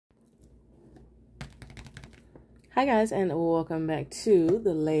Hi guys, and welcome back to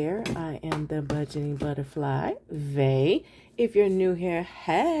The Lair. I am the budgeting butterfly, Vay. If you're new here,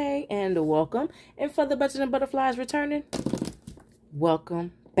 hey, and welcome. And for the budgeting butterflies returning,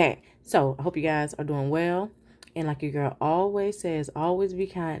 welcome back. So I hope you guys are doing well. And like your girl always says, always be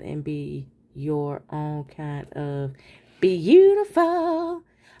kind and be your own kind of beautiful.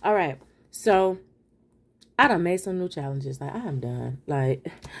 All right, so I done made some new challenges. Like, I am done.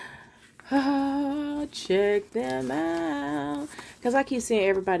 Like, check them out. Because I keep seeing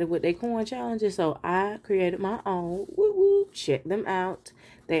everybody with their coin challenges. So I created my own. Woo woo. Check them out.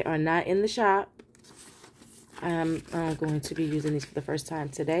 They are not in the shop. I'm going to be using these for the first time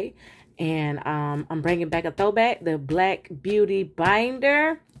today. And I'm bringing back a throwback. The Black Beauty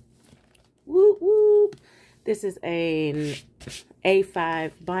Binder. Woo woo. This is an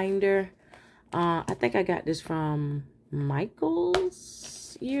A5 binder. I think I got this from Michael's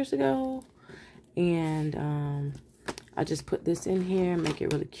years ago, and I just put this in here, make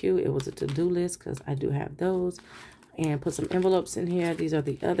it really cute. It was a to-do list because I do have those, and put some envelopes in here. These are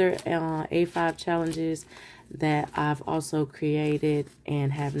the other A5 challenges that I've also created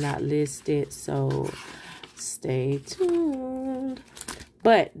and have not listed, so stay tuned.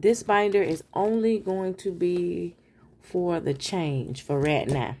 But this binder is only going to be for the change for right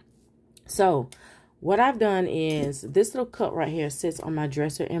now. So what I've done is this little cup right here sits on my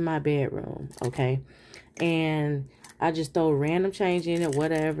dresser in my bedroom, okay? And I just throw random change in it,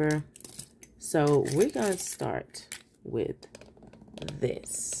 whatever. So we're going to start with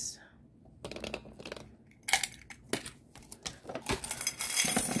this.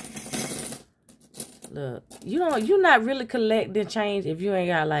 Look, you're not really collecting change if you ain't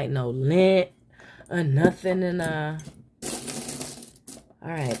got like no lint or nothing. And all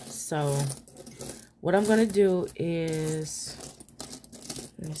right, so what I'm going to do is,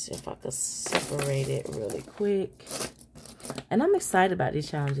 let me see if I can separate it really quick. And I'm excited about these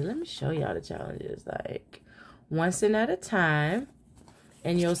challenges. Let me show y'all the challenges. Like, 1 cent at a time,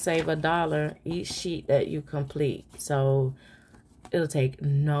 and you'll save $1 each sheet that you complete. So it'll take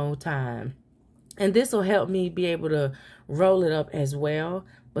no time. And this will help me be able to roll it up as well,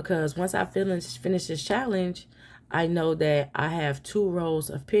 because once I finish this challenge, I know that I have 2 rolls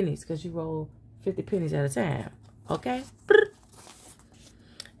of pennies, because you roll 50 pennies at a time, okay?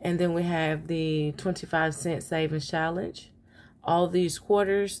 And then we have the 25-cent savings challenge. All these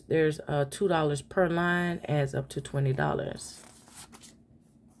quarters, there's $2 per line, adds up to $20.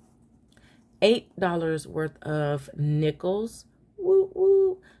 $8 worth of nickels. Woo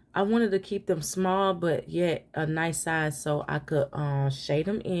woo. I wanted to keep them small, but yet a nice size so I could shade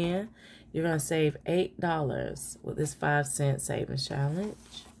them in. You're going to save $8 with this 5-cent savings challenge.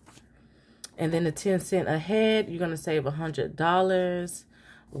 And then the 10-cent ahead, you're going to save $100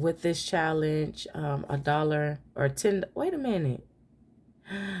 with this challenge. $1 or 10. Wait a minute.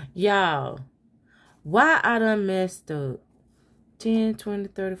 Y'all, why I done messed up? 10, 20,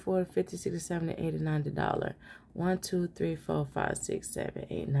 30, 40, 50, 60, 70, 80, $90. 1, 2, 3, 4, 5, 6, 7,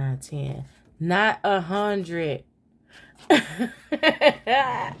 8, 9, 10. Not 100.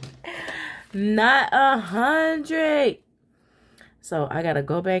 Not 100. So I gotta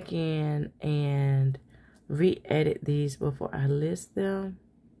go back in and re-edit these before I list them.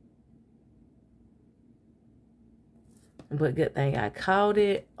 But good thing I caught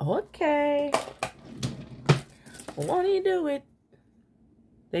it. Okay. Won't he do it?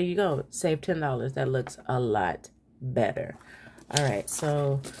 There you go. Save $10. That looks a lot better. All right,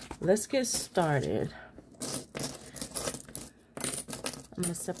 so let's get started. I'm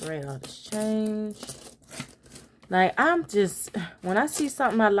gonna separate all this change. Like, I'm just, when I see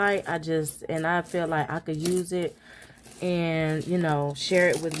something I like, and I feel like I could use it and, you know, share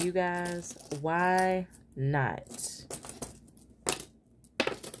it with you guys. Why not?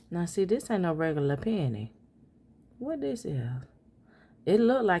 Now, see, this ain't no regular penny. What this is? It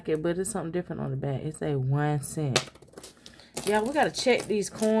look like it, but it's something different on the back. It say 1 cent. Yeah, we got to check these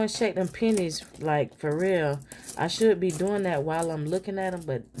coins, check them pennies, like, for real. I should be doing that while I'm looking at them,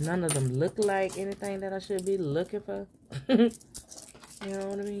 but none of them look like anything that I should be looking for. You know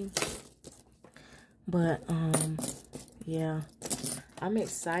what I mean? But, yeah. I'm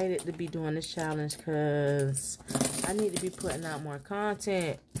excited to be doing this challenge because I need to be putting out more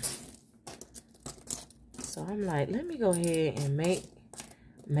content. So I'm like, let me go ahead and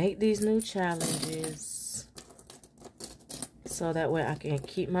make these new challenges so that way I can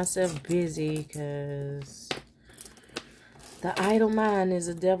keep myself busy, because the idle mind is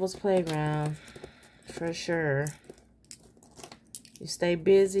a devil's playground for sure. You stay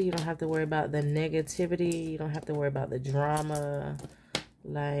busy, you don't have to worry about the negativity, you don't have to worry about the drama.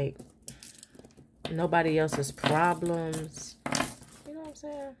 Like, Nobody else's problems. You know what I'm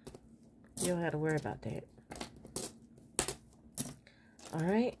saying? You don't have to worry about that.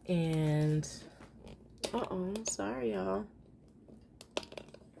 Alright, and... Uh-oh, sorry, y'all.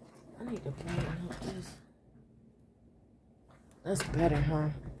 I need to brighten up this. That's better, huh?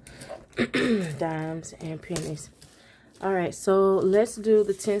 Dimes and pennies. Alright, so let's do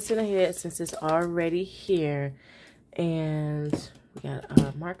the 10 cent ahead since it's already here. And we got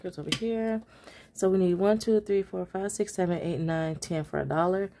our markers over here. So we need 1, 2, 3, 4, 5, 6, 7, 8, 9, 10 for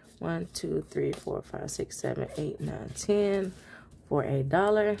 $1. 1, 2, 3, 4, 5, 6, 7, 8, 9, 10 for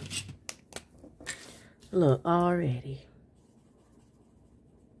 $1. Look, already.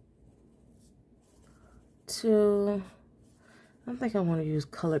 2. I think I want to use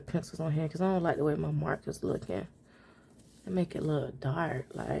colored pencils on here because I don't like the way my markers looking. They make it look dark,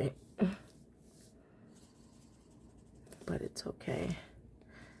 like. But it's okay.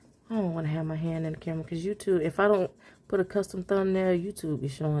 I don't want to have my hand in the camera because YouTube, if I don't put a custom thumbnail, YouTube be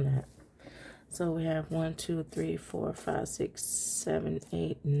showing that. So we have 1, 2, 3, 4, 5, 6, 7,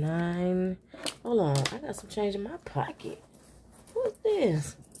 8, 9. Hold on, I got some change in my pocket. What's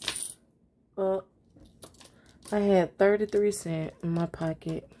this? I had 33 cents in my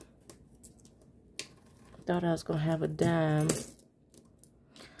pocket. Thought I was gonna have a dime.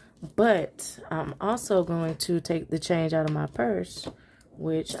 But I'm also going to take the change out of my purse,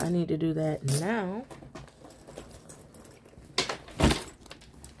 which I need to do that now.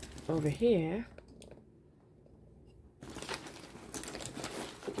 Over here.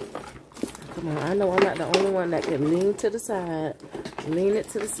 Come on, I know I'm not the only one that can lean to the side, lean it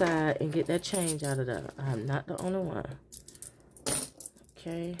to the side, and get that change out of there. I'm not the only one.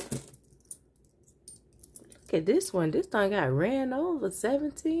 Okay. Look at this one. This thing got ran over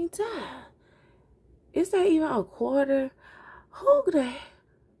 17 times. Is that even a quarter? Who the...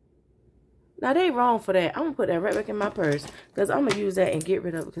 Now, they wrong for that. I'm going to put that right back in my purse. Because I'm going to use that and get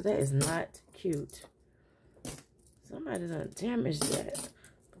rid of it. Because that is not cute. Somebody done damaged that.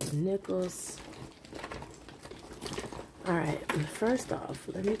 Nickels. Alright. First off,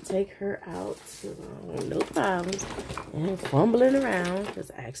 let me take her out. No problems. And fumbling around.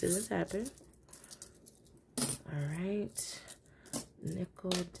 Because accidents happen. Alright.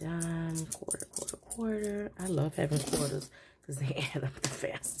 Nickel, dime, quarter, quarter, quarter. I love having quarters. Because they add up the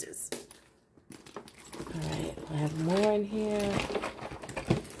fastest. Alright, I have more in here.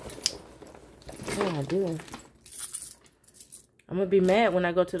 What do I do? I'm going to be mad when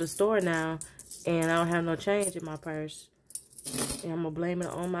I go to the store now and I don't have no change in my purse. And I'm going to blame it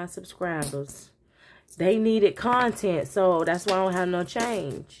on my subscribers. They needed content, so that's why I don't have no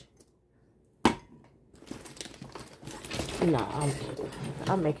change. No,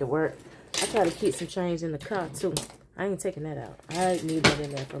 I'll make it work. I try to keep some change in the car, too. I ain't taking that out. I need that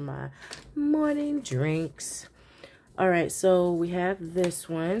in there for my morning drinks. Alright, so we have this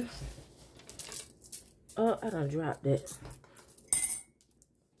one. Oh, I done dropped it.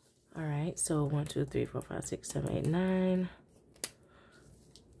 Alright, so 1, 2, 3, 4, 5, 6, 7, 8, 9.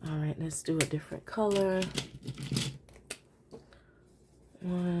 Alright, let's do a different color.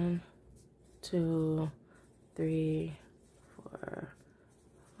 1, 2, 3, 4,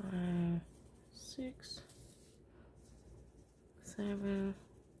 5, 6, 7,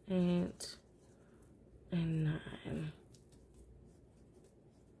 8, and 9.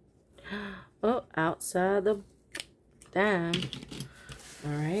 Oh, outside the dime.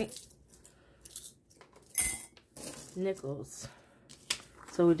 Alright. Nickels.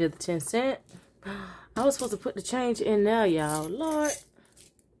 So we did the 10 cent. I was supposed to put the change in now, y'all. Lord.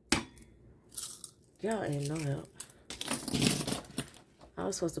 Y'all ain't no help. I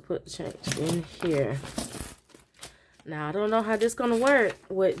was supposed to put the change in here. Now, I don't know how this gonna work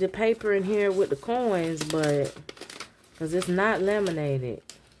with the paper in here with the coins, but because it's not laminated.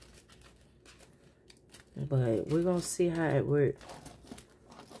 But we're gonna see how it works.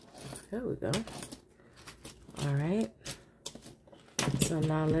 There we go. Alright. So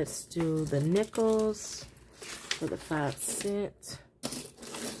now let's do the nickels for the 5 cent.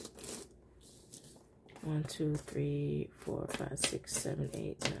 1, 2, 3, 4, 5, 6, 7,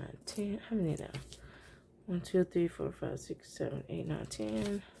 8, 9, 10. How many now? 1, 2, 3, 4, 5, 6, 7, 8, 9,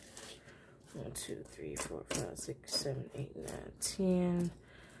 10. 1, 2, 3, 4, 5, 6, 7, 8, 9, 10.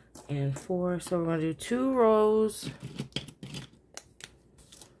 And 4. So we're going to do 2 rows.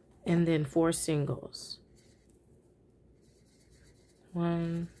 And then 4 singles.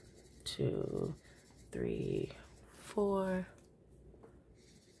 1, 2, 3, 4.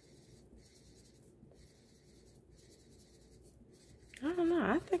 I don't know.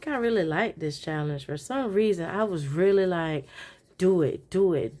 I think I really like this challenge. For some reason, I was really like, do it,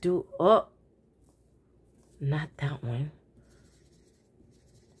 do it, do up. Not that one.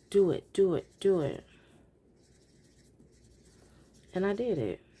 Do it, do it, do it. And I did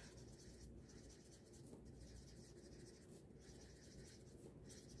it.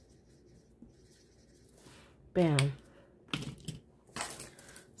 Bam.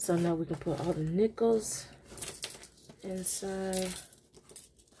 So now we can put all the nickels inside.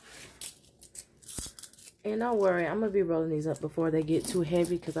 And don't worry, I'm going to be rolling these up before they get too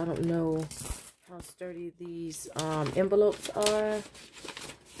heavy because I don't know how sturdy these envelopes are.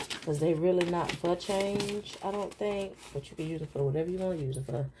 Because they're really not for change, I don't think. But you can use them for whatever you want to use them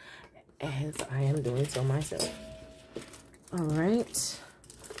for. As I am doing so myself. Alright.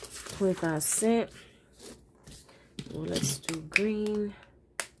 25 cents. Well, let's do green.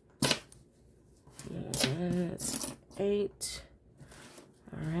 That's 8.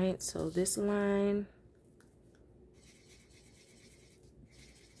 Alright, so this line.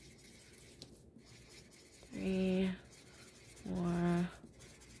 3, 4,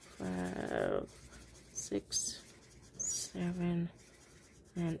 5, 6, 7,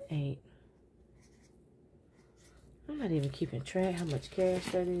 and 8. I'm not even keeping track how much cash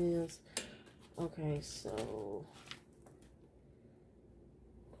that is. Okay, so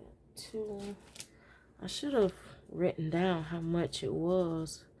 2. I should have written down how much it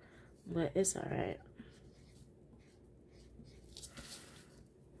was, but it's all right.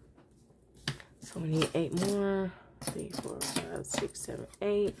 So we need 8 more. 3, 4, 5, 6, 7,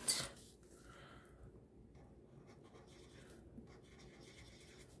 8.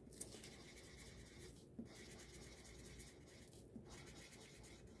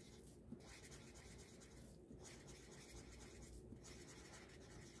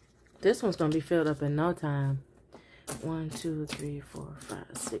 This one's gonna be filled up in no time. 1, 2, 3, 4, 5,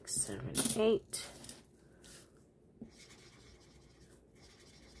 6, 7, 8.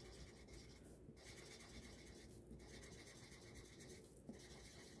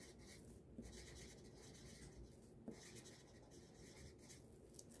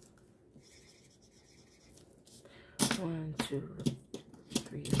 One, 2,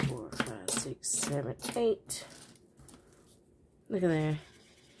 3, 4, 5, 6, 7, 8. Look at that.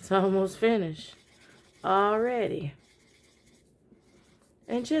 It's almost finished already.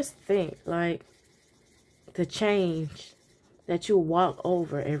 And just think, like, the change that you walk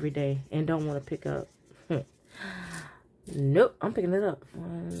over every day and don't want to pick up. Nope, I'm picking it up.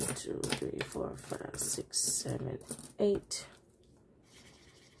 1, 2, 3, 4, 5, 6, 7, 8.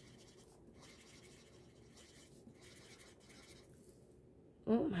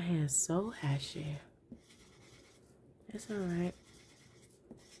 Oh, my hair's so ashy. It's all right.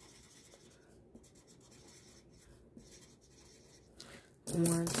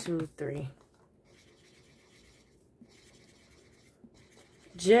 One, 2, 3.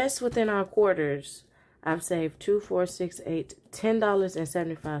 Just within our quarters, I've saved 2, 4, 6, 8,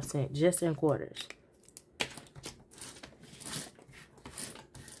 $10.75 just in quarters.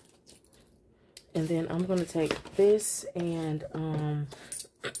 And then I'm gonna take this and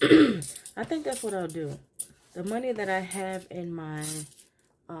I think that's what I'll do. The money that I have in my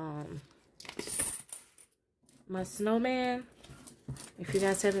my snowman, if you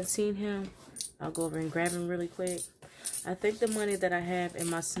guys haven't seen him, I'll go over and grab him really quick. I think the money that I have in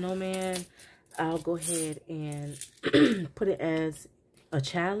my snowman, I'll go ahead and put it as a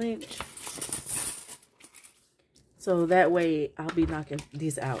challenge. So that way I'll be knocking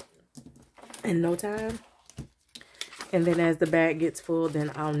these out in no time. And then as the bag gets full,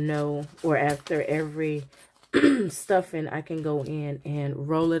 then I'll know, or after every stuffing, I can go in and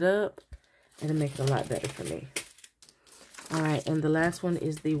roll it up and it makes it a lot better for me. All right, and the last one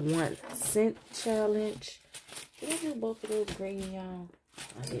is the 1 cent challenge. Did I do both of those green, y'all?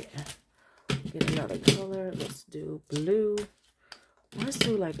 I did. Get another color. Let's do blue. Let's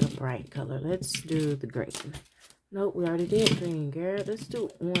do like a bright color. Let's do the green. Nope, we already did green, girl. Let's do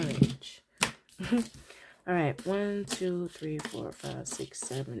orange. All right, 1, 2, 3, 4, 5, 6,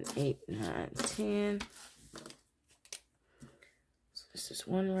 7, 8, 9, 10. So this is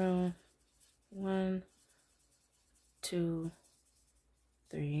one row. 1, 2,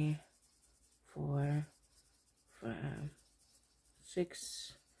 3, 4, 5,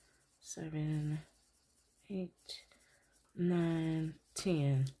 6, 7, 8, 9,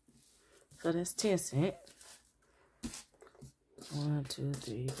 10. So that's 10 cents. 1, 2,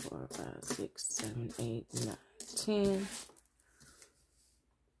 3, 4, 5, 6, 7, 8, 9, 10.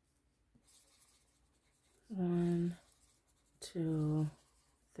 1, 2,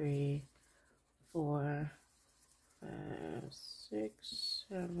 3, 4, 5, 6,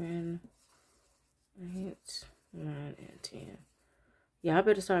 7, 8, 9, and 10. Yeah, I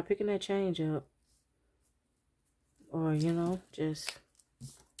better start picking that change up. or, you know, just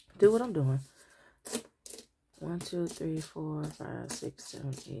do what I'm doing. 1, 2, 3, 4, 5, 6,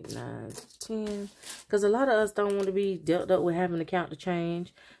 7, 8, 9, 10. Because a lot of us don't want to be dealt up with having to count the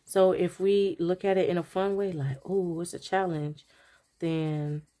change. So if we look at it in a fun way, like, oh, it's a challenge,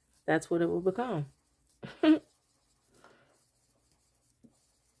 then that's what it will become. And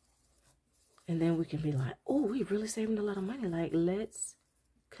then we can be like, oh, we really saving a lot of money. Like, let's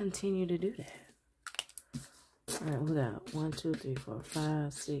continue to do that. All right, we got 1, 2, 3, 4,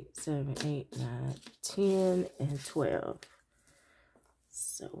 5, 6, 7, 8, 9, 10, and 12.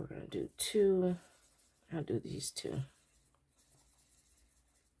 So we're going to do 2. I'll do these 2.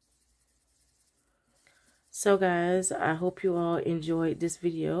 So guys, I hope you all enjoyed this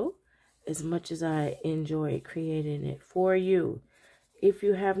video as much as I enjoyed creating it for you. If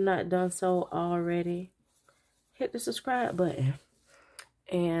you have not done so already, hit the subscribe button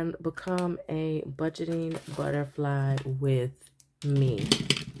and become a budgeting butterfly with me.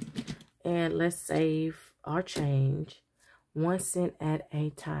 And let's save our change 1 cent at a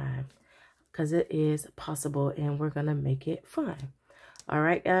time, because it is possible and we're going to make it fun. All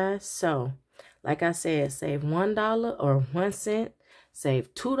right, guys. So, like I said, save $1 or 1 cent,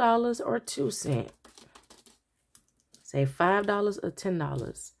 save $2 or 2 cents, save $5 or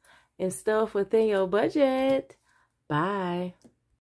 $10, and stuff within your budget. Bye.